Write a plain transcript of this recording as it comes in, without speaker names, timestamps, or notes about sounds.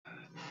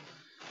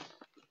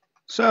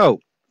So,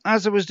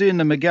 as I was doing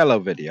the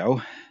Magello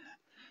video,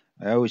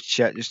 I always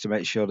check just to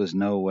make sure there's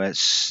no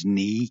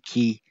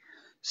sneaky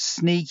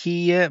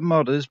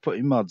modders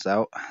putting mods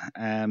out,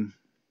 and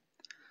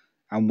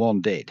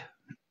one did.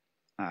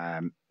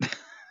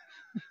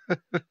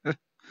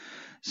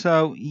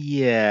 So,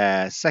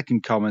 yeah,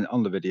 second comment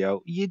on the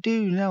video. You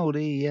do know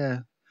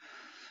the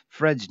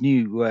Fred's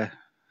new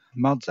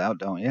mods out,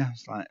 don't you?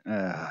 It's like,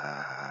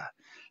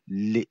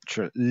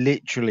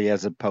 literally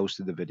as I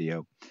posted the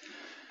video.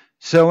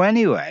 So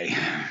anyway,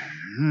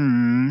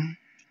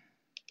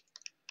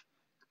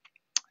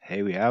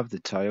 here we have the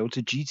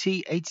Toyota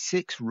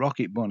GT86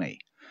 Rocket Bunny.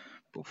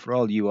 But for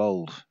all you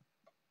old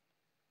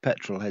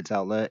petrol heads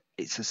out there,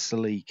 it's a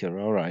Celica,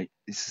 alright.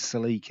 It's a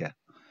Celica.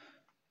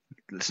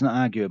 Let's not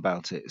argue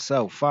about it.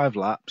 So, 5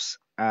 laps.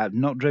 I've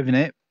not driven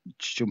it.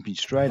 Just jumping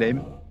straight in.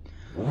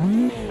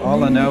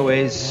 All I know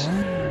is...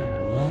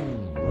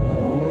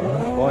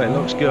 boy, it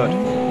looks good.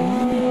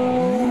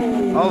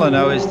 All I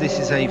know is this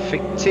is a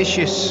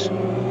fictitious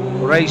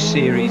race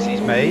series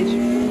he's made.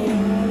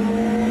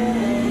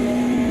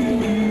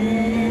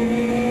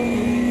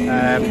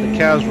 The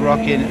car's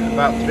rocking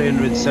about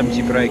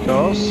 370 brake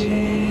horse.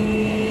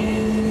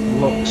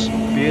 Looks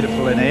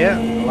beautiful in here.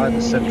 I like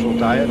the central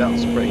diode,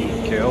 that's pretty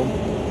cool.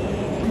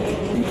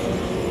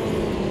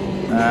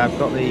 I've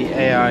got the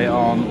AI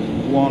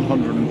on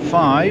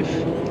 105.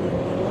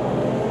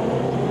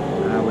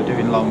 We're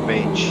doing Long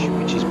Beach,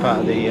 which is part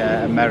of the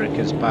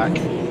America's pack,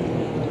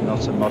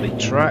 not a modded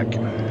track.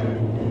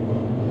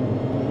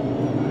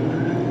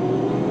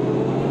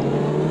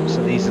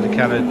 So these are the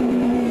kind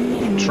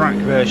of track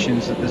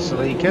versions of the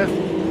Celica.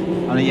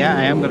 And yeah,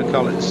 I am going to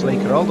call it the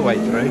Celica all the way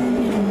through.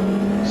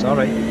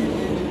 Sorry.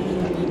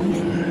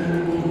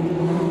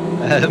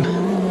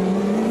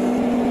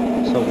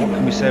 So what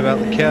can we say about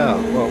the car?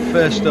 Well,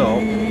 first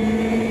up,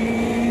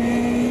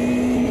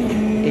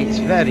 it's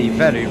very,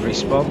 very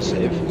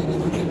responsive.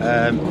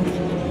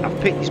 I've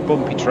picked this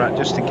bumpy track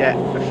just to get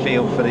a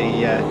feel for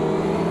the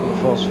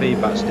force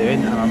feedback's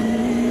doing, and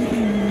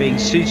I'm being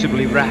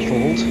suitably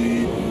rattled,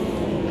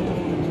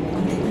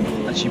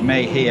 as you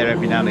may hear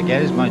every now and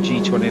again as my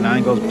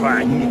G29 goes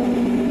bang.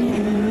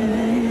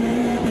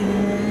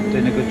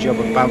 Doing a good job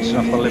of bouncing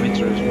off the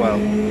limiter as well.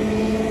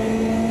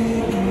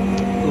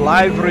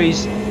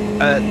 Liveries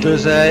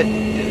does a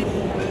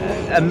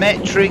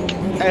metric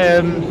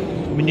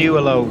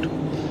manure load.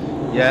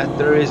 Yeah,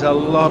 there is a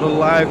lot of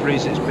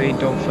liveries that's being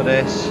done for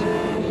this,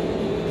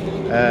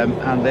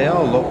 and they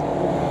all look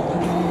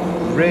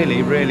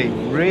really, really,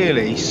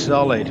 really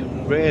solid,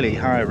 really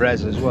high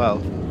res as well.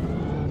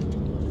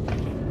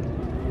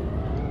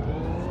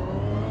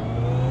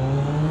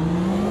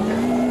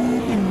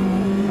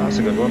 That's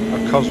a good one. A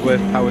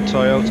Cosworth powered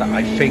Toyota?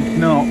 I think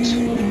not.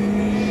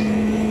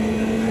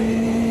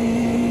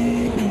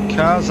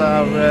 Cars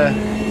are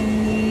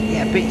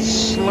yeah, a bit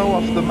slow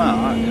off the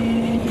mark,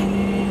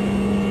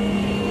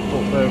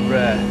 but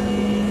they're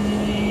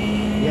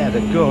yeah,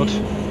 they're good.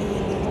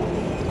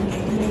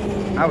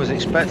 I was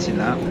expecting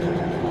that.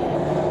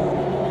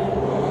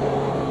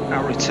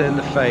 I'll return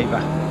the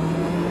favour.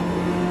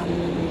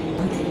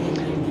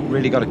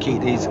 Really got to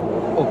keep these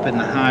up in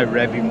the high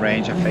revving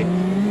range, I think.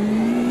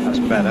 That's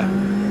better.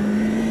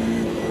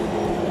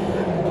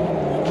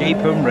 Keep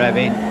them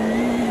revving.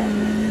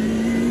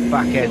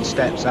 Back end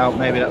steps out,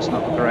 maybe that's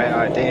not a great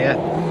idea.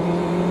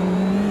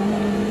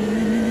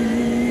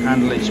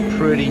 Handle is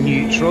pretty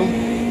neutral.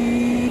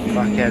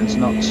 Back end's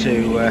not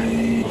too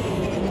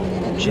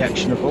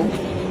objectionable.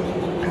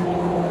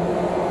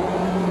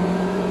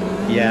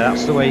 Yeah,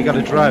 that's the way you got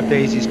to drive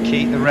these, is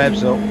keep the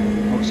revs up,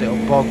 once it'll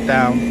bog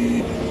down.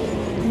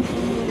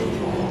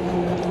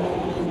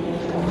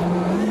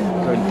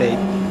 Going deep.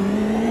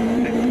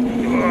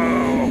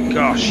 Oh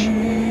gosh.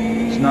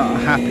 Not a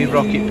happy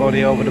rocket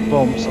body over the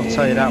bumps, I'll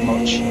tell you that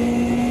much.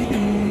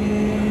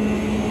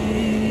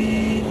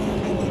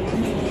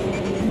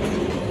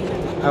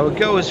 I would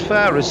go as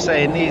far as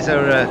saying these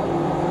are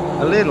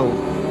a little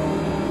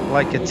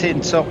like a tin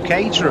top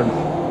caterham.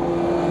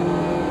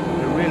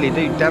 They really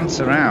do dance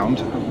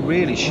around,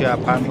 really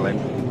sharp handling.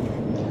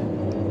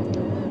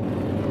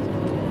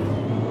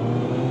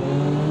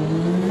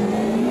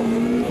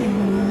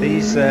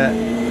 These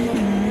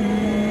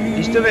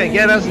he's done it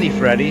again, hasn't he,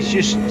 Fred? He's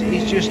just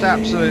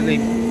absolutely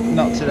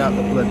knocked it out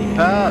the bloody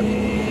park.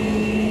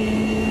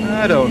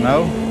 I don't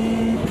know.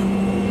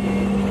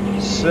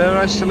 Sir,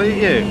 I salute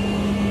you.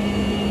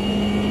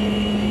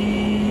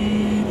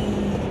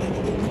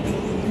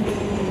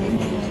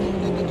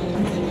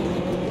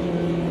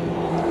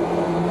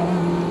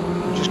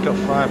 I've just got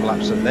 5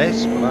 laps of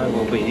this, but I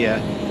will be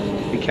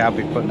can't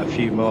be putting a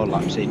few more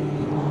laps in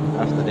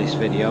after this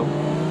video.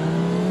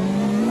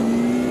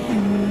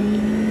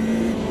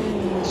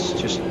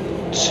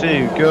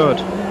 Too good.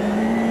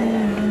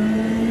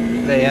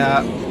 They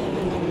are.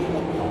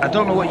 I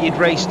don't know what you'd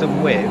race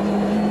them with.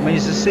 I mean,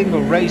 it's a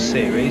single race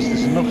series.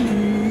 There's enough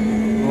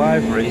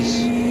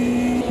liveries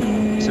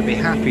to be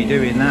happy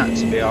doing that,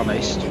 to be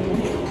honest.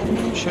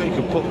 I'm sure you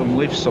could put them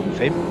with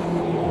something,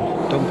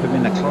 dump them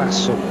in a class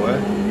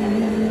somewhere,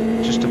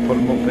 just to put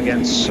them up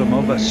against some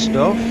other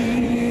stuff.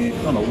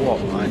 Don't know what,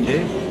 mind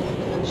you.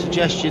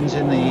 Suggestions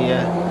in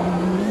the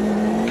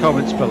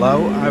comments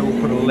below. I will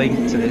put a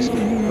link to this,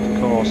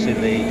 of course,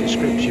 in the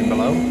description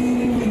below.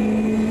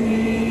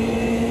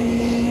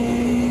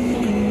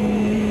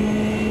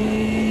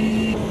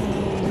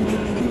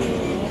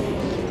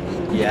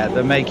 Yeah,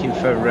 they're making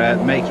for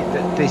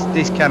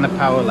this kind of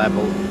power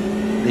level,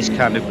 this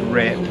kind of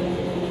grip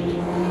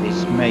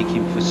is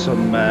making for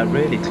some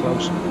really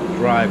close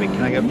driving.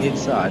 Can I go on the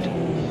inside?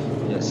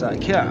 Yes, I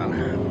can.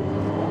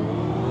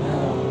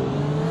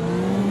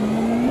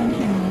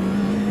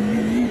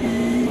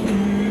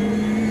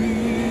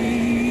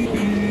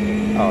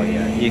 Oh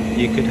yeah,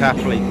 you could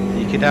happily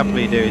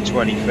do a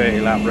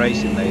 20-30 lap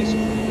race in these.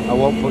 I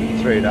won't put you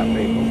through that,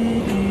 people.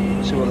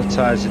 See what the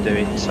tyres are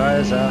doing.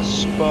 Tyres are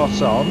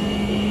spot on.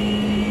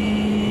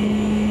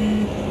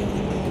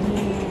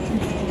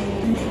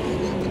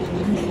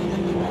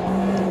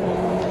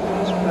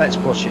 Let's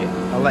push it.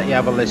 I'll let you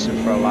have a listen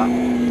for a lap.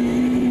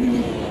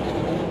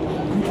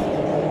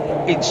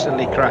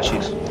 Instantly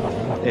crashes.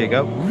 There you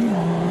go.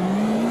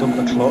 Dump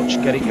the clutch,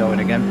 get it going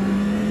again.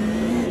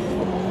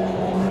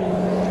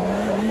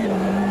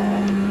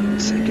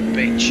 Take a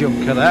big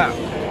chunk of that.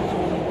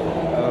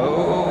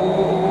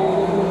 Oh,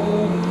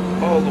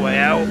 all the way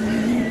out.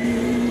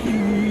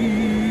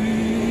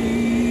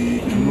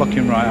 I'm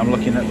looking right, I'm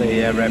looking at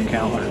the rev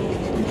counter.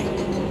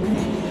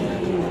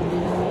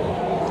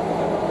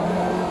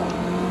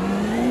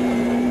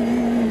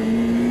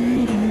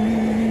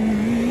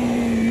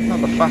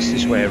 The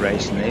fastest way of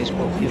racing is,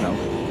 but you know,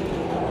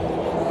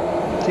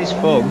 it is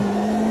fun.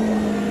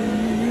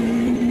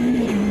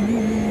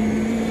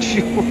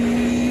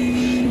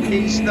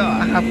 He's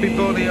not a happy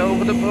bunny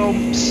over the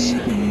bumps.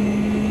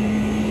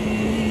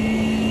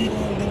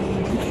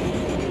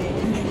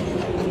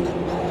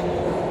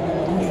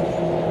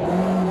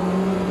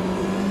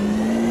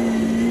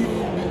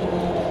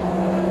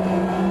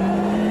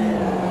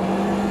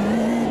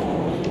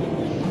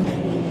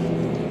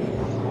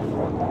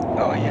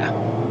 Oh yeah.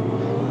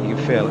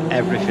 Feel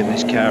everything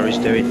this car is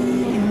doing.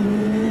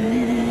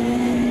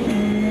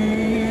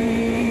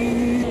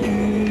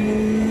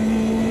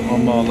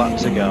 One more lap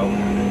to go.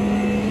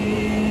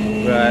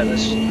 Right,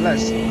 let's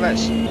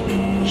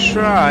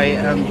try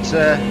and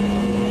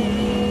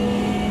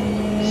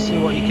see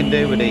what you can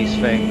do with these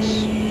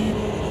things.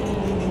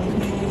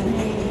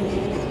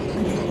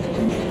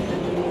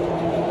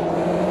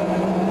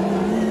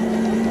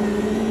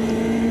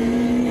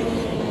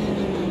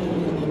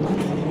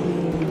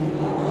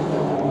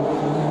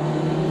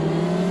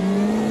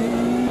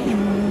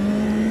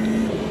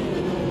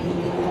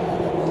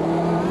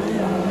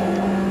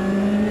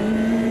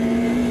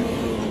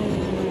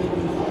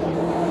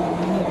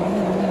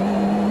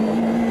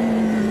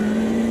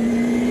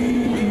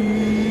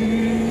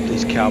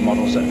 Car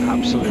models are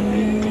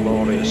absolutely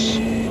glorious.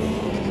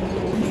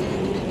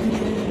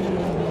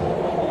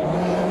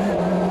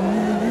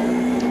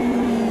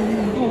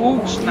 Ooh,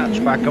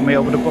 snatch back on me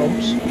over the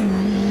bumps.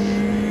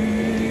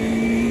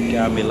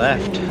 Guy on me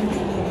left.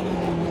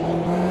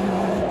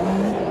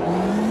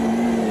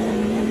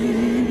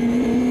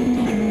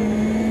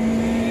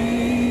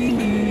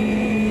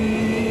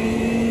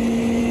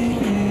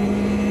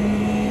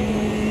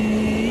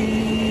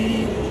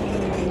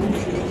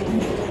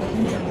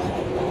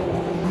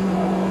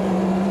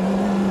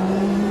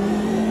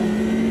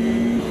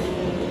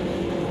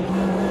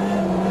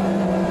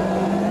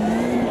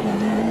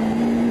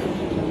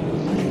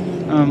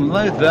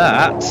 Like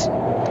that,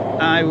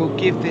 I will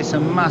give this a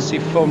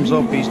massive thumbs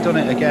up. He's done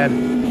it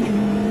again.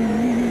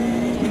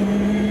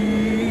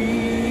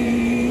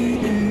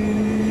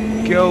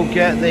 Go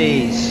get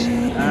these.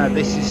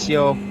 This is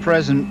your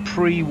present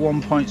pre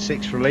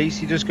 1.6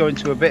 release. You just go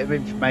into a bit of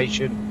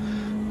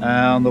information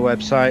on the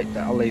website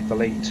that I'll leave the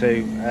link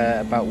to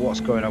about what's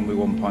going on with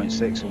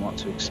 1.6 and what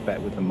to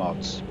expect with the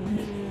mods.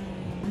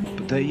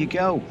 But there you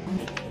go.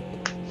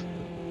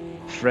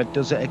 Fred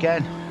does it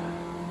again.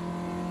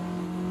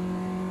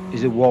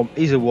 He's a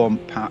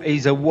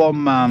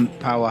one-man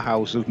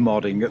powerhouse of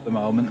modding at the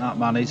moment. That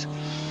man is.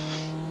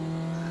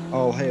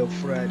 All hail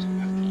Fred.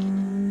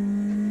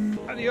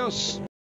 Adios.